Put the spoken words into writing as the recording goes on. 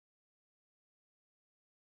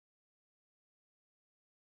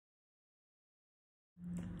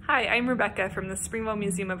Hi, I'm Rebecca from the Springville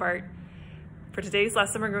Museum of Art. For today's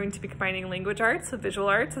lesson, we're going to be combining language arts with visual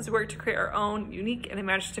arts as we work to create our own unique and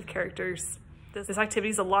imaginative characters. This activity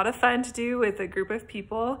is a lot of fun to do with a group of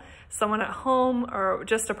people, someone at home, or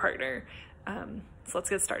just a partner. So let's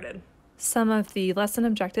get started. Some of the lesson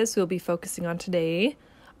objectives we'll be focusing on today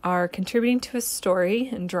are contributing to a story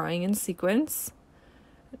and drawing in sequence,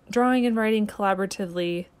 drawing and writing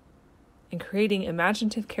collaboratively, and creating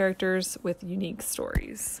imaginative characters with unique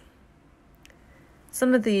stories.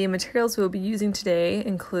 Some of the materials we'll be using today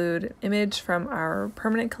include an image from our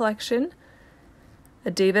permanent collection,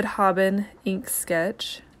 a David Hobben ink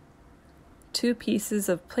sketch, 2 pieces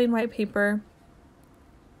of plain white paper,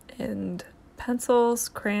 and pencils,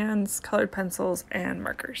 crayons, colored pencils, and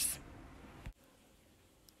markers.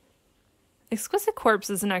 Exquisite Corpse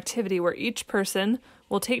is an activity where each person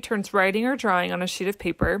will take turns writing or drawing on a sheet of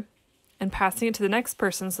paper and passing it to the next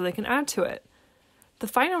person so they can add to it. The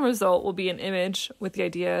final result will be an image with the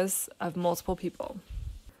ideas of multiple people.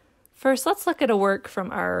 First, let's look at a work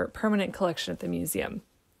from our permanent collection at the museum.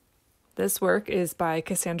 This work is by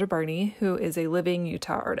Cassandra Barney, who is a living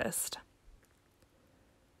Utah artist.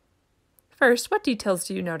 First, what details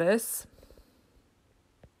do you notice?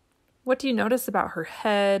 What do you notice about her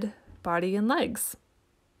head, body, and legs?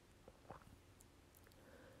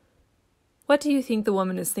 What do you think the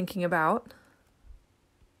woman is thinking about?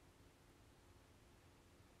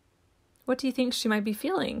 What do you think she might be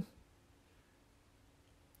feeling?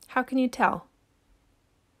 How can you tell?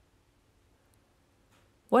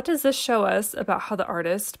 What does this show us about how the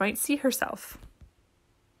artist might see herself?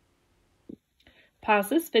 Pause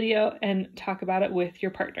this video and talk about it with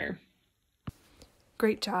your partner.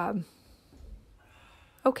 Great job.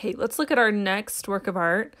 Okay, let's look at our next work of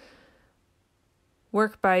art.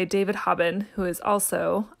 Work by David Hobben, who is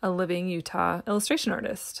also a living Utah illustration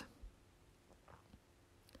artist.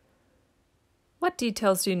 What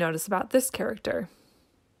details do you notice about this character?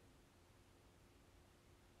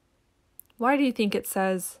 Why do you think it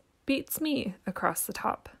says, "Beats me" across the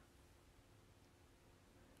top?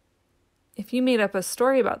 If you made up a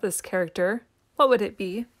story about this character, what would it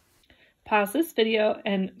be? Pause this video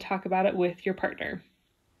and talk about it with your partner.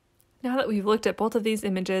 Now that we've looked at both of these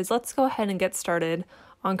images, let's go ahead and get started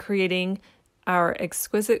on creating our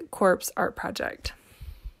Exquisite Corpse art project.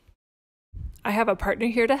 I have a partner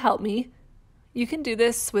here to help me. You can do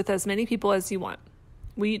this with as many people as you want.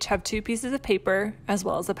 We each have 2 pieces of paper as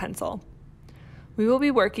well as a pencil. We will be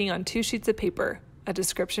working on 2 sheets of paper, a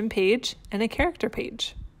description page and a character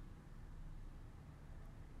page.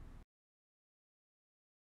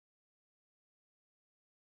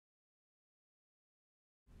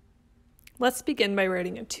 Let's begin by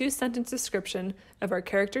writing a 2-sentence description of our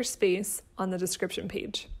character's face on the description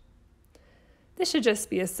page. This should just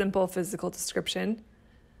be a simple physical description.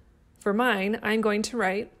 For mine, I'm going to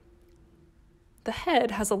write, "The head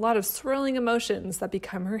has a lot of swirling emotions that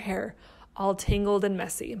become her hair, all tangled and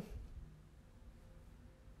messy."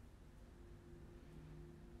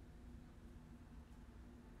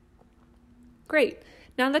 Great.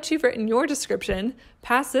 Now that you've written your description,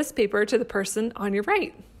 pass this paper to the person on your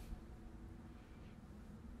right.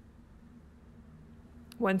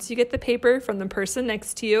 Once you get the paper from the person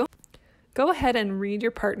next to you, go ahead and read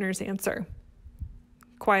your partner's answer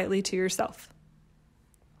quietly to yourself.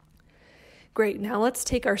 Great, now let's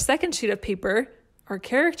take our second sheet of paper, our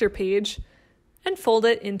character page, and fold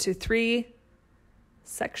it into 3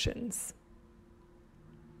 sections.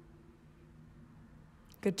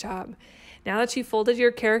 Good job. Now that you've folded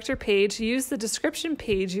your character page, use the description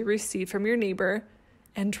page you received from your neighbor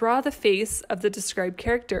and draw the face of the described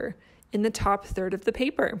character in the top third of the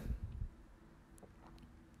paper.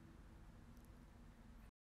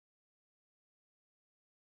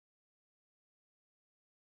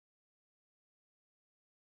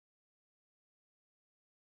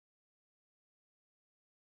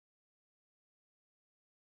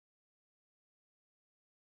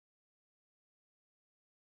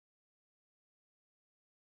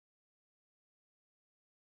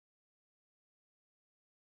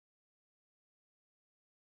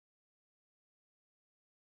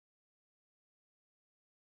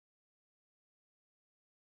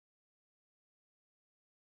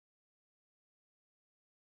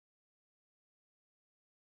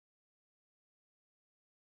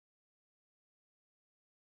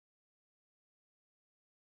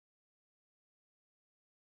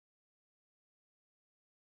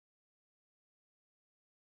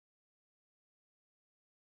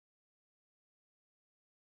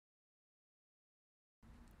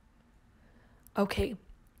 Okay,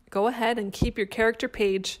 go ahead and keep your character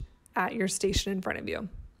page at your station in front of you.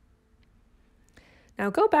 Now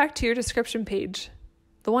go back to your description page,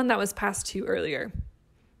 the one that was passed to you earlier.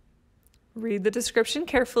 Read the description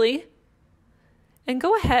carefully, and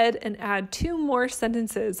go ahead and add 2 more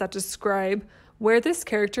sentences that describe where this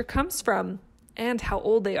character comes from and how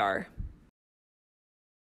old they are.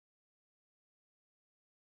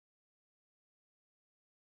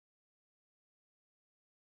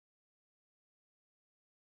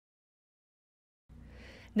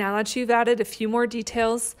 Now that you've added a few more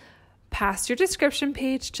details, pass your description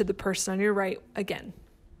page to the person on your right again.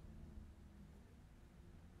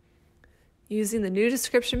 Using the new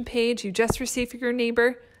description page you just received for your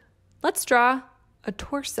neighbor, let's draw a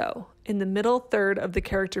torso in the middle third of the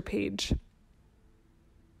character page.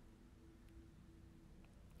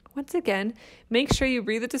 Once again, make sure you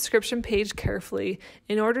read the description page carefully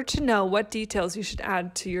in order to know what details you should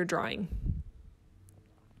add to your drawing.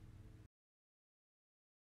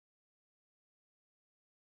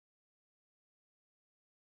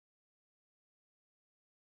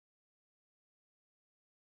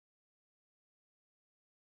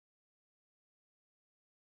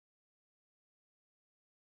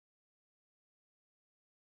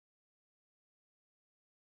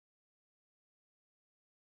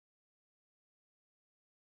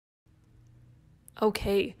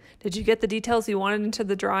 Okay, did you get the details you wanted into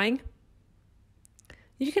the drawing?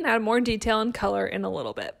 You can add more detail and color in a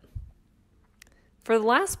little bit. For the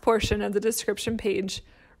last portion of the description page,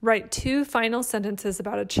 write 2 final sentences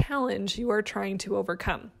about a challenge you are trying to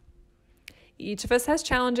overcome. Each of us has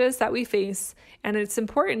challenges that we face, and it's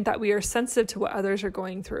important that we are sensitive to what others are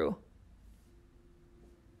going through.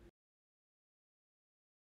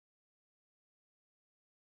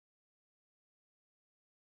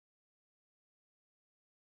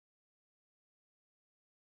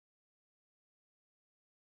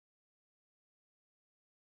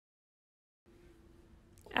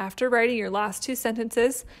 After writing your last 2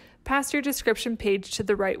 sentences, pass your description page to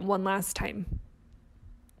the right one last time.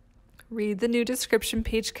 Read the new description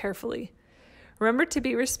page carefully. Remember to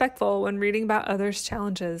be respectful when reading about others'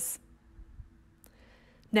 challenges.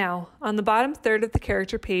 Now, on the bottom third of the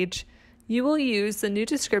character page, you will use the new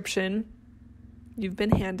description you've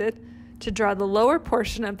been handed to draw the lower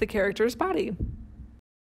portion of the character's body.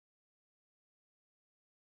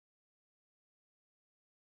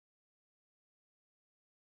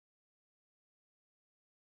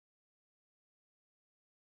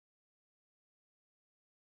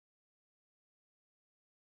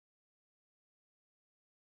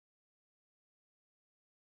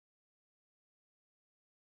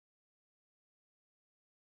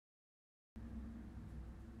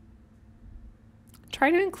 Try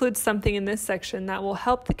to include something in this section that will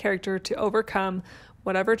help the character to overcome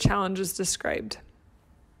whatever challenge is described.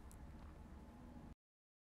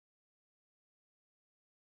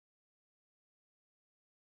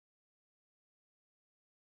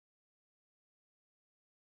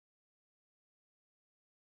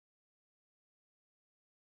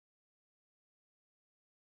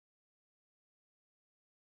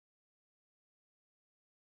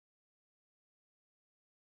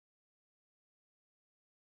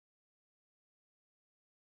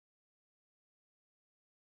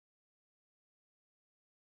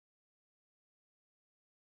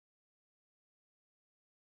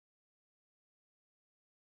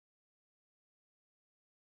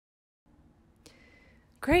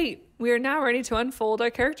 Great! We are now ready to unfold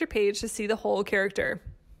our character page to see the whole character.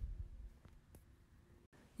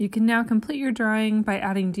 You can now complete your drawing by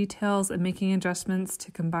adding details and making adjustments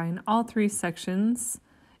to combine all 3 sections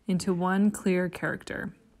into one clear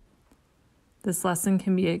character. This lesson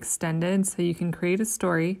can be extended so you can create a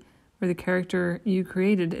story where the character you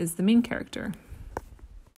created is the main character.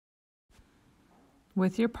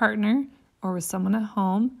 With your partner or with someone at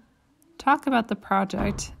home, talk about the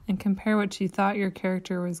project and compare what you thought your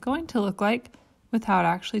character was going to look like with how it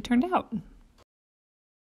actually turned out.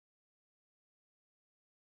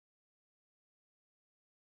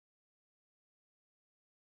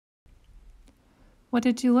 What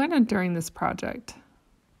did you learn during this project?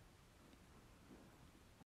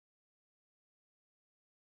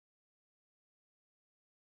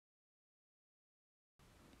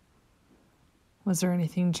 Was there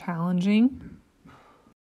anything challenging?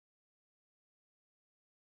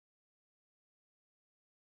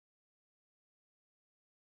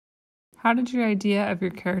 How did your idea of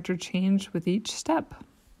your character change with each step?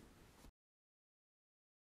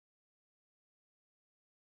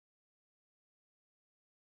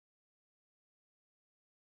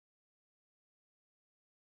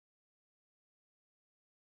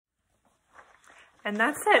 And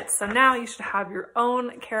that's it. So now you should have your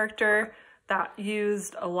own character that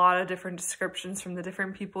used a lot of different descriptions from the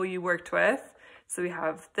different people you worked with. So we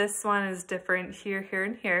have this one is different here, here,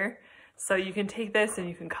 and here. So you can take this and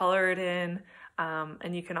you can color it in,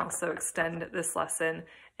 and you can also extend this lesson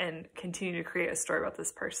and continue to create a story about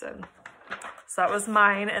this person. So that was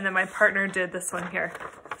mine, and then my partner did this one here.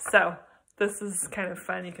 So this is kind of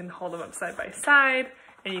fun. You can hold them up side by side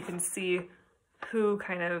and you can see who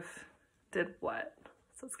kind of did what.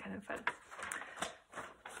 So it's kind of fun.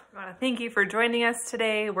 I want to thank you for joining us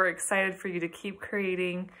today. We're excited for you to keep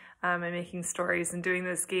creating and making stories and doing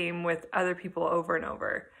this game with other people over and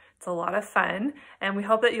over. It's a lot of fun, and we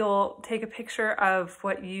hope that you'll take a picture of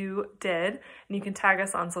what you did, and you can tag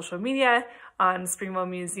us on social media, on Springville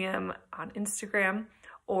Museum on Instagram,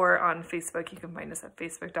 or on Facebook. You can find us at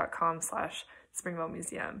facebook.com/Springville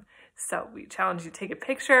Museum. So we challenge you to take a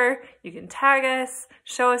picture, you can tag us,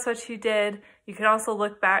 show us what you did. You can also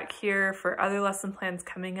look back here for other lesson plans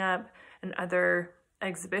coming up and other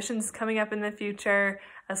exhibitions coming up in the future,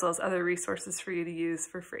 as well as other resources for you to use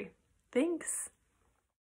for free. Thanks.